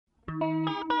Of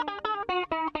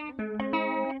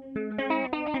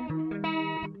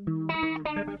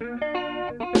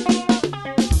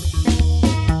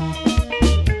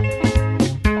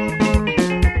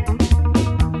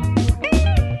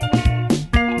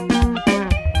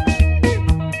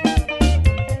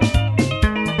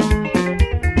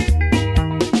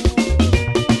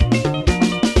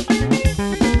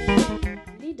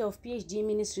PhD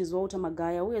Ministries Walter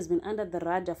Magaya, who has been under the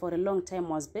radar for a long time,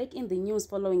 was back in the news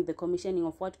following the commissioning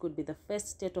of what could be the first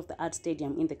state-of-the-art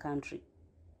stadium in the country.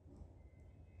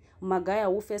 Magaya,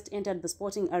 who first entered the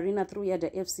sporting arena through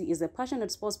Dhara FC, is a passionate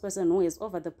sportsperson who has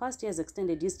over the past years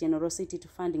extended his generosity to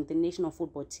funding the national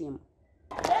football team.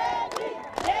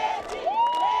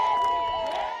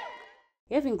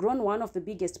 Having grown one of the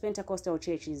biggest Pentecostal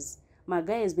churches,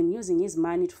 Magaya has been using his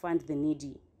money to fund the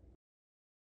needy.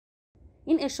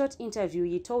 In a short interview,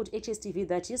 he told HSTV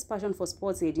that his passion for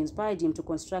sports had inspired him to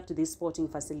construct this sporting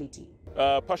facility.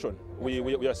 Passion.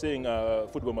 We are saying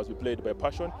football must be played by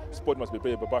passion, sport must be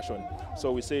played by passion.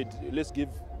 So we said, let's give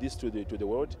this to the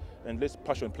world and let's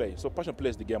passion play. So passion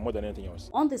plays the game more than anything else.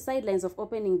 On the sidelines of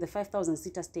opening the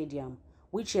 5,000-seater stadium,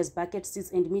 which has bucket seats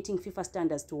and meeting FIFA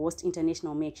standards to host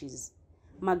international matches,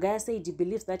 Magaya said he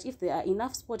believes that if there are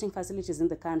enough sporting facilities in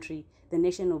the country, the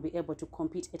nation will be able to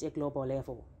compete at a global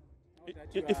level.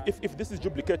 If this is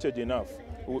duplicated enough,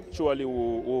 surely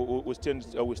we'll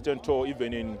stand tall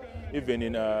even in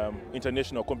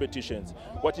international competitions.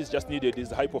 What is just needed is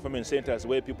high performance centers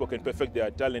where people can perfect their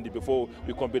talent before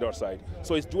we compete outside.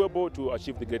 So it's doable to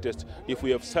achieve the greatest if we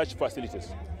have such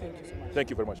facilities. Thank you so much. Thank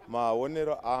you very much.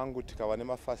 Maonero angu tikava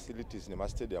nema facilities nema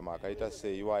stadium akaita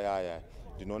seiwayaya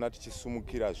ndinoona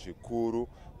tichisumukira zvikuru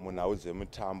munhau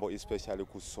dzemutambo especially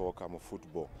kusoka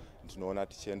mufootball. Ndinoona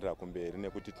tichiendera kumberi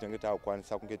nekuti tinenge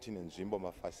takukwanisa kunge tine nzvimbo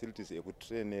mafacilities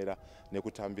ekutrenera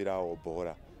nekutambirawo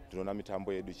bhora. Ndinoona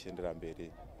mitambo yedu ichiendera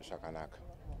mberi zvakanaka.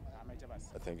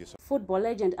 Thank you so much. Football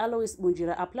legend Alois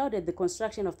Bunjira applauded the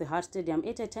construction of the Hart Stadium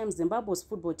at a time Zimbabwe's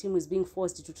football team is being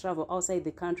forced to travel outside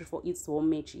the country for its home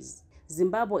matches.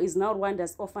 Zimbabwe is now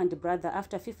Rwanda's orphaned brother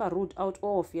after FIFA ruled out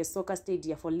all of their soccer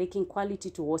stadia for lacking quality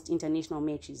to host international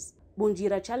matches.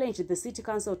 Bunjira challenged the city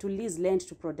council to lease land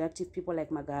to productive people like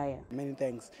Magaya. Many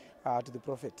thanks to the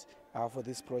Prophet for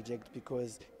this project,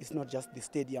 because it's not just the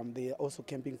stadium, there are also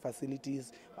camping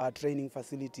facilities, training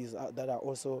facilities that are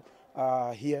also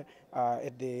here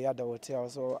at the Dhara Hotel.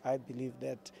 So I believe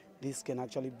that this can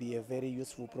actually be a very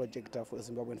useful project for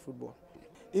Zimbabwean football.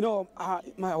 You know,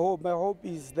 my hope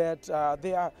is that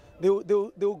they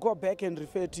will go back and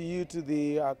refer to you to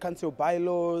the council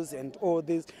bylaws and all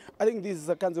this. I think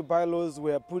these council bylaws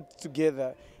were put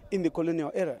together in the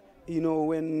colonial era. You know,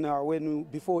 when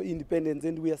before independence,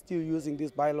 and we are still using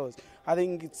these bylaws. I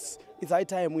think it's high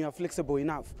time we are flexible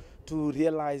enough to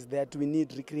realize that we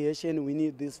need recreation, we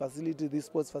need these facilities, these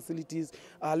sports facilities.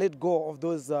 Let go of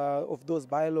those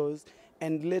bylaws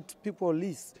and let people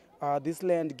lease this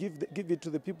land, give it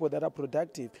to the people that are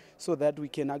productive, so that we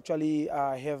can actually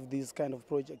have these kind of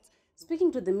projects.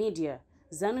 Speaking to the media,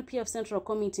 ZANU-PF Central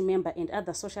Committee member and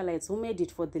other socialites who made it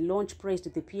for the launch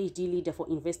praised the PhD leader for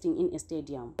investing in a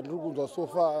stadium. So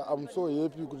far, I'm so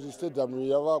happy with the stadium. We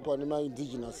have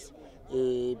indigenous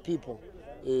people.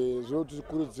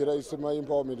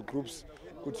 Empowerment groups.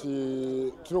 It's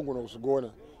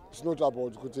not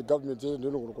about the government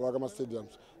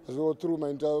stadiums. So through my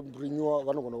entrepreneur,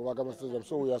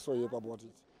 so we are so happy about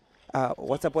it.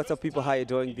 What's up people, how you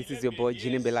doing? This is your boy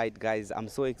Nduna, guys. I'm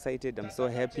so excited, I'm so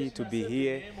happy to be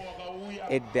here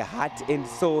at the Heart and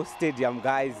Soul Stadium,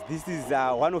 guys. This is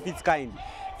one of its kind.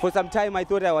 For some time I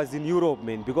thought I was in Europe,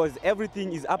 man, because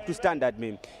everything is up to standard,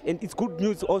 man. And it's good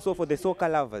news also for the soccer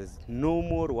lovers. No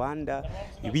more Rwanda.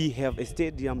 We have a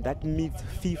stadium that meets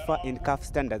FIFA and CAF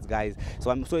standards, guys. So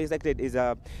I'm so excited as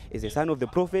a son of the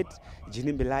Prophet,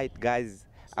 Nduna, guys.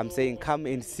 I'm saying come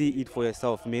and see it for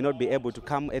yourself. You may not be able to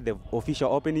come at the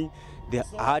official opening. The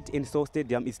Heart and Soul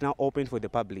Stadium is now open for the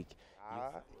public.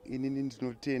 Inini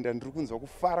ndinotenda, ndirikunzwa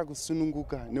kufara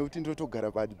kusununguka nekuti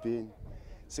ndotogara padibeni.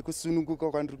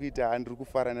 Sekusununguka kwandiri kuita ndiri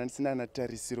kufara ndisina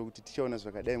natarisiro kuti tichaona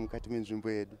zvakadai mukati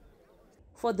menzvimbo yedu.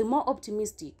 For the more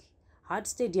optimistic, Hart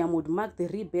Stadium would mark the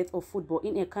rebirth of football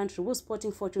in a country whose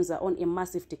sporting fortunes are on a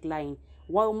massive decline,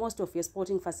 while most of your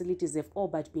sporting facilities have all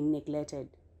but been neglected.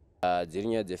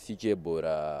 Dzirinya dzefike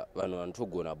bhora vanhu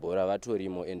vanotogona bhora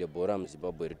vatorimo ende bhora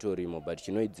muZimbabwe ritorimo, but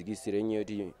chinoidzikisira nyaya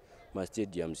kuti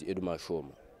mastadiums edu mashoma.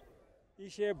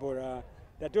 Ishe bhora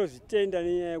ndatozvitenda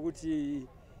nenyaya yekuti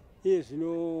iye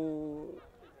zvino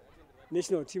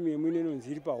national team yemwe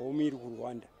inonzi iri pahome iri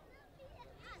kuRwanda,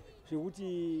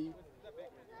 zvekuti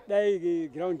dai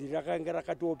ground rakanga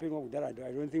rakatopengwa kudhara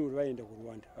I don't think vaenda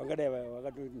kuRwanda vangadai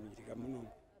vakatomitika muno.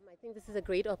 I think this is a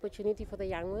great opportunity for the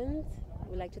young ones.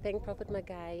 We'd like to thank Prophet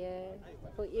Magaya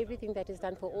for everything that is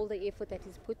done, for all the effort that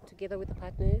is put together with the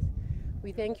partners.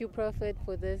 We thank you, Prophet,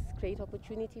 for this great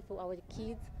opportunity for our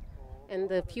kids and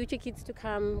the future kids to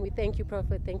come. We thank you,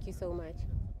 Prophet. Thank you so much.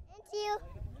 Thank you.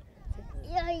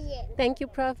 Thank you,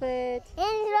 Prophet.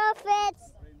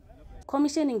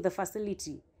 Commissioning the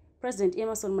facility, President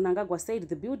Emmerson Mnangagwa said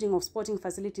the building of sporting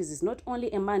facilities is not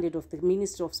only a mandate of the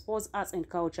Ministry of Sports, Arts and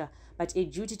Culture, but a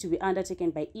duty to be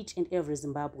undertaken by each and every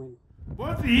Zimbabwean.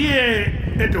 Both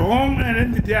here at home and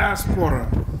in the diaspora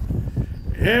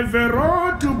have a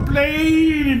role to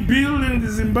play in building the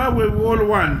Zimbabwe we all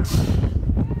want.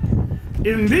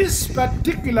 In this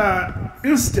particular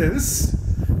instance,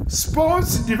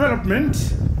 sports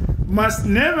development must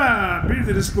never be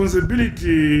the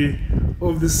responsibility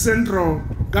of the central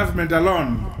government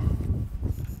alone.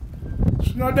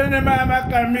 Snowden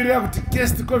makamirira kuti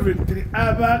Cast Coventry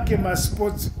avake ma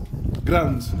sports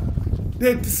grounds.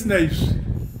 Detisina izvi.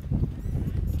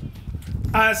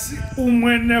 Asi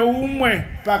umwe neumwe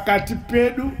pakati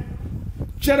pedu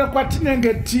chero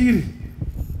kwatinenge tiri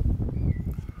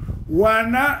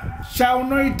wana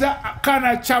chaunoita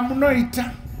kana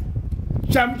chamunoita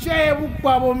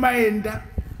chamuchayevukwavo maenda.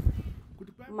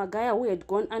 Magaya, who had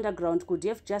gone underground, could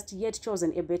have just yet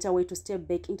chosen a better way to step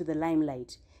back into the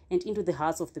limelight and into the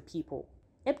hearts of the people.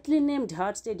 Aptly named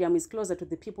Heart Stadium is closer to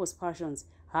the people's passions,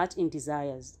 heart and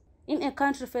desires. In a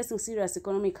country facing serious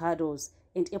economic hurdles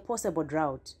and a possible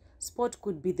drought, sport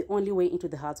could be the only way into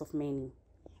the hearts of many.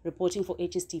 Reporting for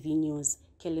HSTV News,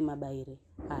 Kelly Mabaire,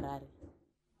 Harare.